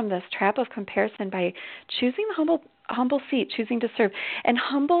free from this trap of comparison by choosing the humble seat, choosing to serve. And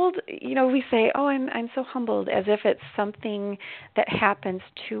humbled, we say, oh, I'm so humbled, as if it's something that happens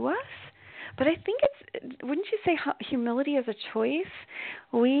to us. But I think wouldn't you say humility is a choice?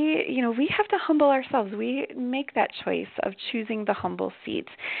 We have to humble ourselves. We make that choice of choosing the humble seat.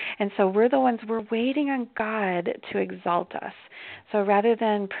 And so we're waiting on God to exalt us. So rather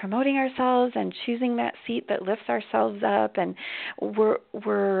than promoting ourselves and choosing that seat that lifts ourselves up, and we're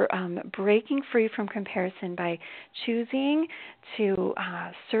breaking free from comparison by choosing to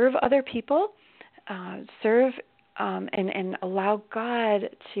serve other people, and allow God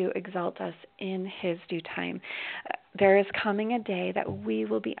to exalt us in his due time. There is coming a day that we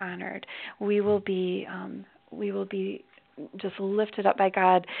will be honored. We will be just lifted up by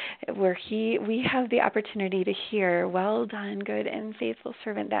God, where we have the opportunity to hear, well done, good and faithful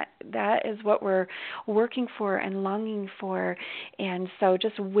servant. That is what we're working for and longing for. And so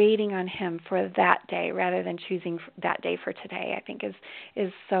just waiting on him for that day rather than choosing that day for today, I think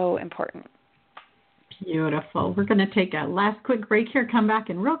is so important. Beautiful. We're going to take a last quick break here, come back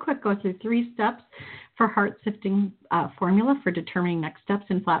and real quick go through 3 steps for heart-sifting formula for determining next steps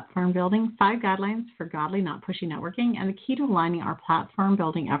in platform building, 5 guidelines for godly, not pushy networking, and the key to aligning our platform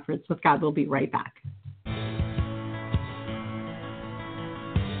building efforts with God. We'll be right back.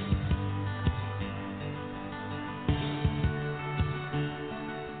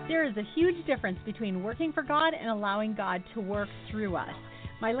 There is a huge difference between working for God and allowing God to work through us.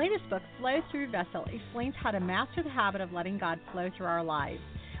 My latest book, Flow Through Vessel, explains how to master the habit of letting God flow through our lives.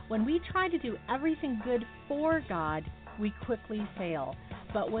 When we try to do everything good for God, we quickly fail.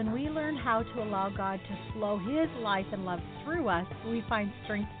 But when we learn how to allow God to flow his life and love through us, we find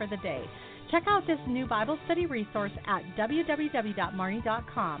strength for the day. Check out this new Bible study resource at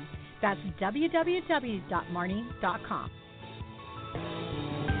www.marnie.com. That's www.marnie.com.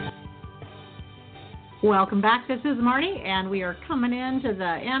 Welcome back. This is Marnie, and we are coming in to the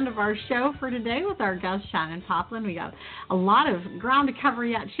end of our show for today with our guest, Shannon Poplin. We got a lot of ground to cover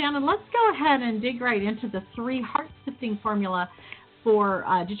yet. Shannon, let's go ahead and dig right into the 3 heart-sifting formula for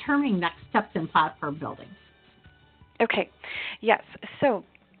determining next steps in platform building. Okay. Yes. So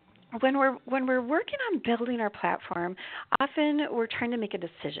when we're working on building our platform, often we're trying to make a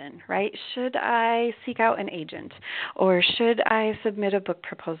decision, right? Should I seek out an agent, or should I submit a book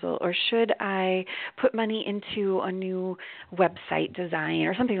proposal, or should I put money into a new website design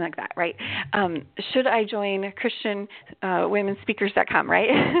or something like that, right? Should I join ChristianWomenSpeakers.com, right?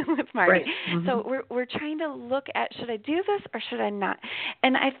 With Marnie. Right. Mm-hmm. So we're trying to look at, should I do this or should I not?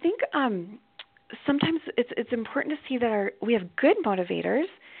 And I think sometimes it's important to see that we have good motivators,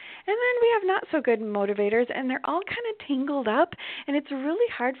 and then we have not so good motivators, and they're all kind of tangled up, and it's really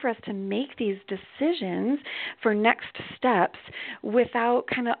hard for us to make these decisions for next steps without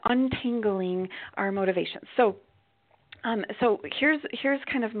kind of untangling our motivations. So So here's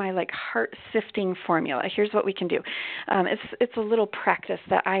kind of my heart sifting formula. Here's what we can do. It's a little practice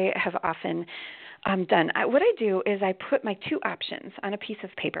that I have often done. What I do is I put my two options on a piece of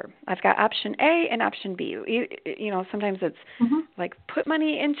paper. I've got option A and option B. Sometimes it's put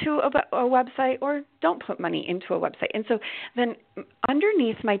money into a website or don't put money into a website. And so then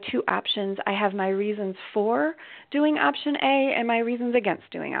underneath my two options, I have my reasons for doing option A and my reasons against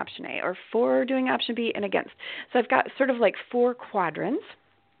doing option A, or for doing option B and against. So I've got sort of 4 quadrants.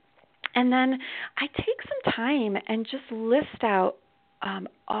 And then I take some time and just list out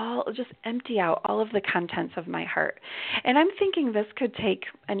just empty out all of the contents of my heart. And I'm thinking this could take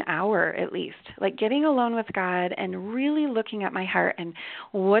an hour at least, getting alone with God and really looking at my heart and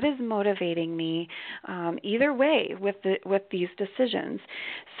what is motivating me either way with these decisions.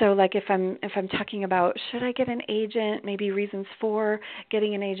 So if I'm talking about should I get an agent, maybe reasons for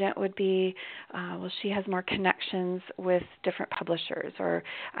getting an agent would be, she has more connections with different publishers, or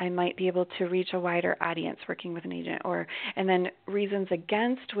I might be able to reach a wider audience working with an agent, and then reasons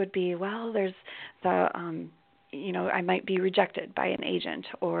against would be, there's the, I might be rejected by an agent,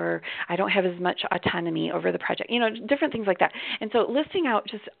 or I don't have as much autonomy over the project, different things like that. And so listing out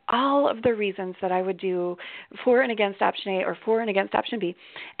just all of the reasons that I would do for and against option A or for and against option B.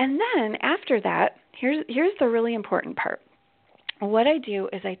 And then after that, here's the really important part. What I do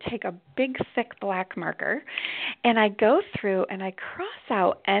is I take a big, thick black marker and I go through and I cross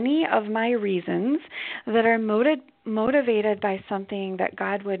out any of my reasons that are motivated by something that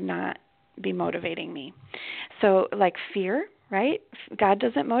God would not be motivating me. So fear, right? God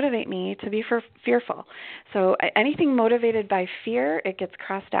doesn't motivate me to be fearful. So anything motivated by fear, it gets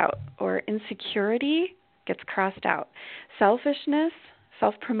crossed out. Or insecurity gets crossed out. Selfishness,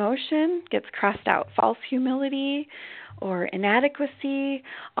 self-promotion gets crossed out. False humility or inadequacy,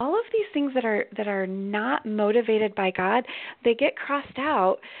 all of these things that are not motivated by God, they get crossed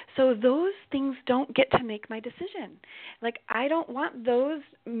out. So those things don't get to make my decision. I don't want those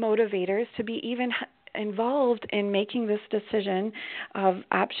motivators to be even involved in making this decision of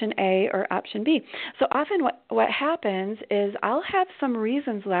option A or option B. So often what happens is I'll have some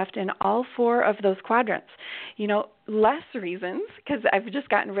reasons left in all 4 of those quadrants. Less reasons because I've just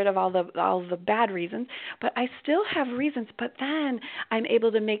gotten rid of all the bad reasons, but I still have reasons, but then I'm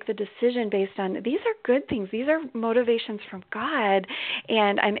able to make the decision based on these are good things. These are motivations from God,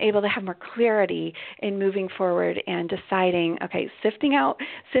 and I'm able to have more clarity in moving forward and deciding, okay, sifting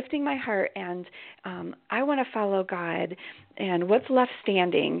my heart, and I want to follow God, and what's left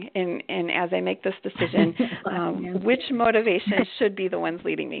standing in as I make this decision, which motivations should be the ones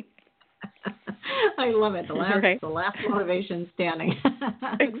leading me. I love it. The last motivation standing.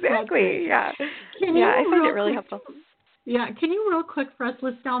 Exactly. Yeah. I find it really helpful. Yeah. Can you real quick for us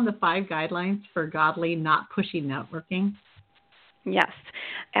list down the 5 guidelines for godly, not pushy networking? Yes,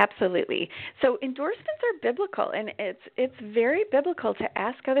 absolutely. So endorsements are biblical, and it's very biblical to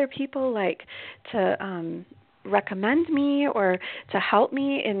ask other people to recommend me or to help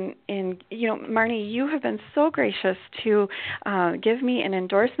me in Marnie, you have been so gracious to give me an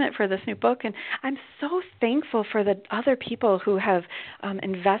endorsement for this new book, and I'm so thankful for the other people who have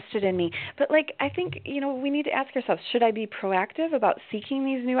invested in me. But I think we need to ask ourselves, should I be proactive about seeking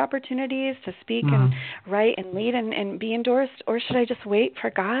these new opportunities to speak and write and lead and be endorsed, or should I just wait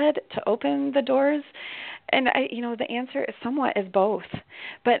for God to open the doors? And the answer is somewhat is both.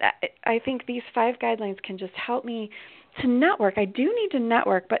 But I think these 5 guidelines can just help me to network. I do need to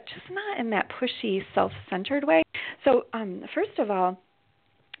network, but just not in that pushy, self-centered way. So first of all,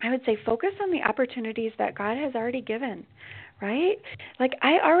 I would say focus on the opportunities that God has already given, right?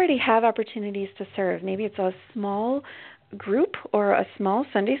 I already have opportunities to serve. Maybe it's a small group or a small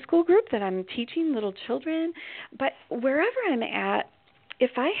Sunday school group that I'm teaching little children. But wherever I'm at, if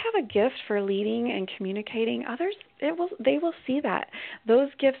I have a gift for leading and communicating others, they will see that. Those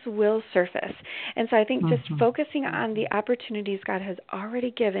gifts will surface. And so I think just focusing on the opportunities God has already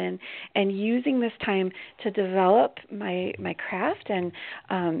given and using this time to develop my craft and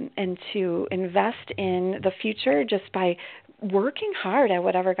to invest in the future just by working hard at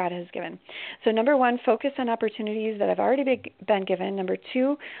whatever God has given. So number 1, focus on opportunities that have already been given. Number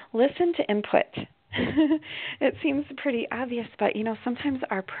 2, listen to input. It seems pretty obvious, but sometimes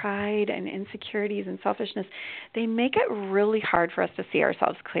our pride and insecurities and selfishness, they make it really hard for us to see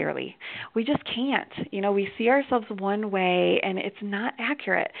ourselves clearly. We just can't. We see ourselves one way and it's not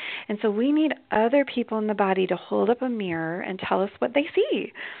accurate. And so we need other people in the body to hold up a mirror and tell us what they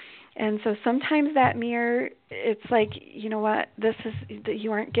see. And so sometimes that mirror, it's like, you know what,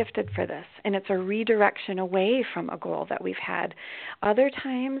 you aren't gifted for this. And it's a redirection away from a goal that we've had. Other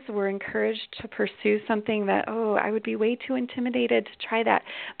times we're encouraged to pursue something that, I would be way too intimidated to try that.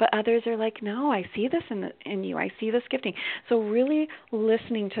 But others are like, no, I see this in you. I see this gifting. So really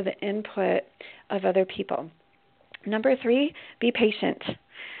listening to the input of other people. Number 3, be patient.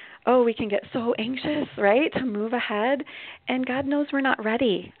 We can get so anxious, right, to move ahead, and God knows we're not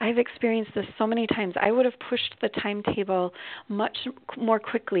ready. I've experienced this so many times. I would have pushed the timetable much more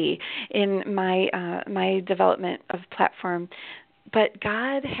quickly in my development of platform. But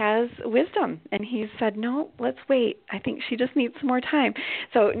God has wisdom, and He said, no, let's wait. I think she just needs some more time.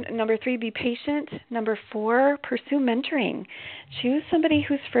 So number 3, be patient. Number 4, pursue mentoring. Choose somebody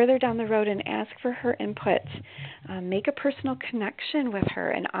who's further down the road and ask for her input. Make a personal connection with her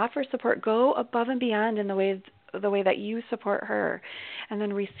and offer support. Go above and beyond in the way that you support her, and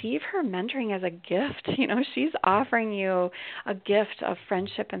then receive her mentoring as a gift. She's offering you a gift of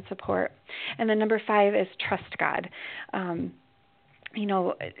friendship and support. And then number 5 is trust God.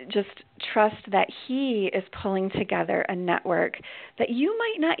 Just trust that He is pulling together a network that you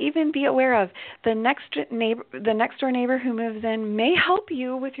might not even be aware of. The next door neighbor who moves in may help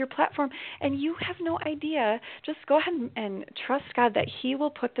you with your platform, and you have no idea. Just go ahead and trust God that He will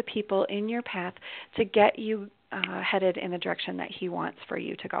put the people in your path to get you headed in the direction that He wants for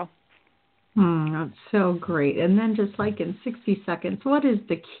you to go. That's so great. And then just like in 60 seconds, what is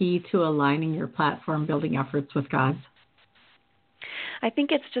the key to aligning your platform building efforts with God's? I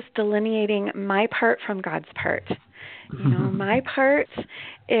think it's just delineating my part from God's part. My part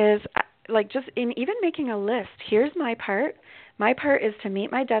is like just in even making a list. Here's my part. My part is to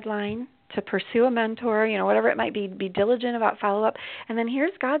meet my deadline, to pursue a mentor, whatever it might be diligent about follow-up. And then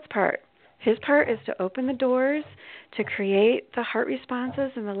here's God's part. His part is to open the doors, to create the heart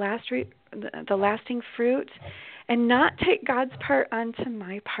responses and the lasting fruit, and not take God's part onto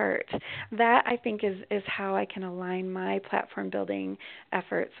my part. That, I think, is how I can align my platform building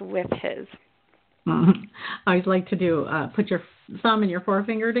efforts with His. I always like to do, put your thumb and your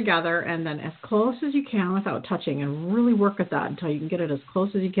forefinger together and then as close as you can without touching, and really work at that until you can get it as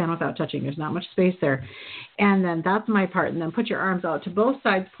close as you can without touching. There's not much space there. And then that's my part. And then put your arms out to both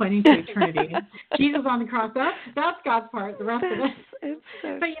sides pointing to eternity. Jesus on the cross, that's God's part. The rest of it.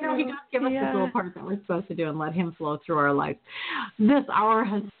 But He does give us this little part that we're supposed to do and let Him flow through our lives. This hour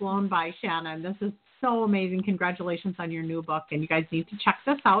has flown by, Shannon. This is so amazing. Congratulations on your new book. And you guys need to check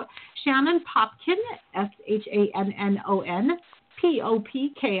this out. Shannon Popkin,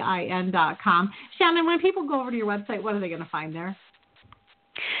 ShannonPopkin.com. Shannon, when people go over to your website, what are they going to find there?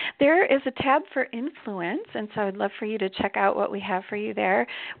 There is a tab for influence, and so I'd love for you to check out what we have for you there.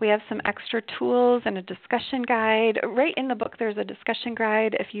 We have some extra tools and a discussion guide. Right in the book, there's a discussion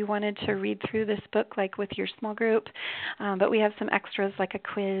guide if you wanted to read through this book, like with your small group. But we have some extras like a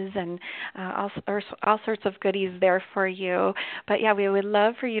quiz and all sorts of goodies there for you. But yeah, we would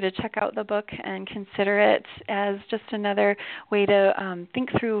love for you to check out the book and consider it as just another way to think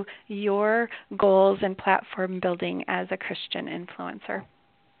through your goals and platform building as a Christian influencer.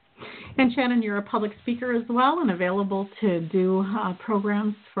 And Shannon, you're a public speaker as well and available to do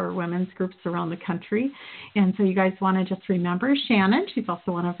programs for women's groups around the country. And so you guys want to just remember Shannon. She's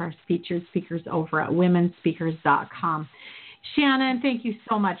also one of our featured speakers over at womenspeakers.com. Shannon, thank you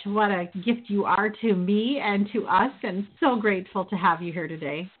so much. What a gift you are to me and to us, and so grateful to have you here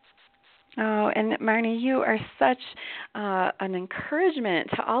today. Oh, and Marnie, you are such an encouragement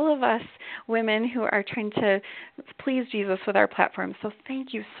to all of us women who are trying to please Jesus with our platform. So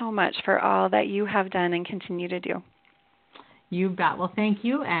thank you so much for all that you have done and continue to do. You bet. Well, thank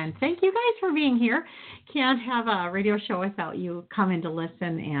you. And thank you guys for being here. Can't have a radio show without you coming to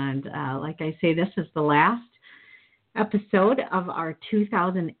listen. And like I say, this is the last episode of our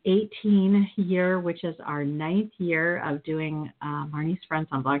 2018 year, which is our 9th year of doing Marnie's Friends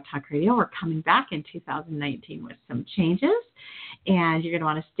on Blog Talk Radio. We're coming back in 2019 with some changes, and you're going to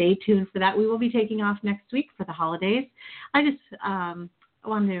want to stay tuned for that. We will be taking off next week for the holidays. I just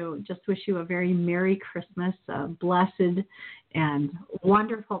want to just wish you a very Merry Christmas, a blessed and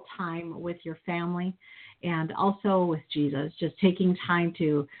wonderful time with your family, and also with Jesus, just taking time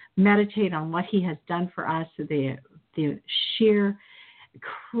to meditate on what He has done for us, the sheer,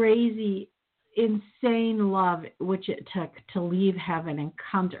 crazy, insane love which it took to leave heaven and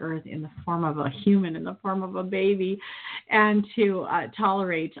come to earth in the form of a human, in the form of a baby, and to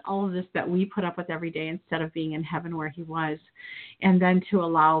tolerate all of this that we put up with every day instead of being in heaven where He was, and then to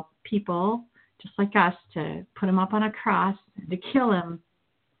allow people just like us to put Him up on a cross, to kill Him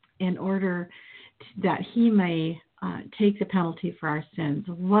in order that He may take the penalty for our sins.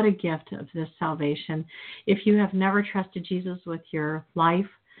 What a gift of this salvation. If you have never trusted Jesus with your life,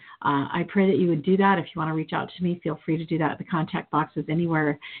 I pray that you would do that. If you want to reach out to me, feel free to do that. The contact boxes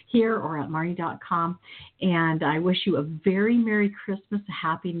anywhere here or at marnie.com. And I wish you a very Merry Christmas, a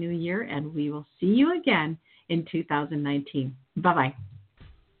Happy New Year, and we will see you again in 2019. Bye-bye.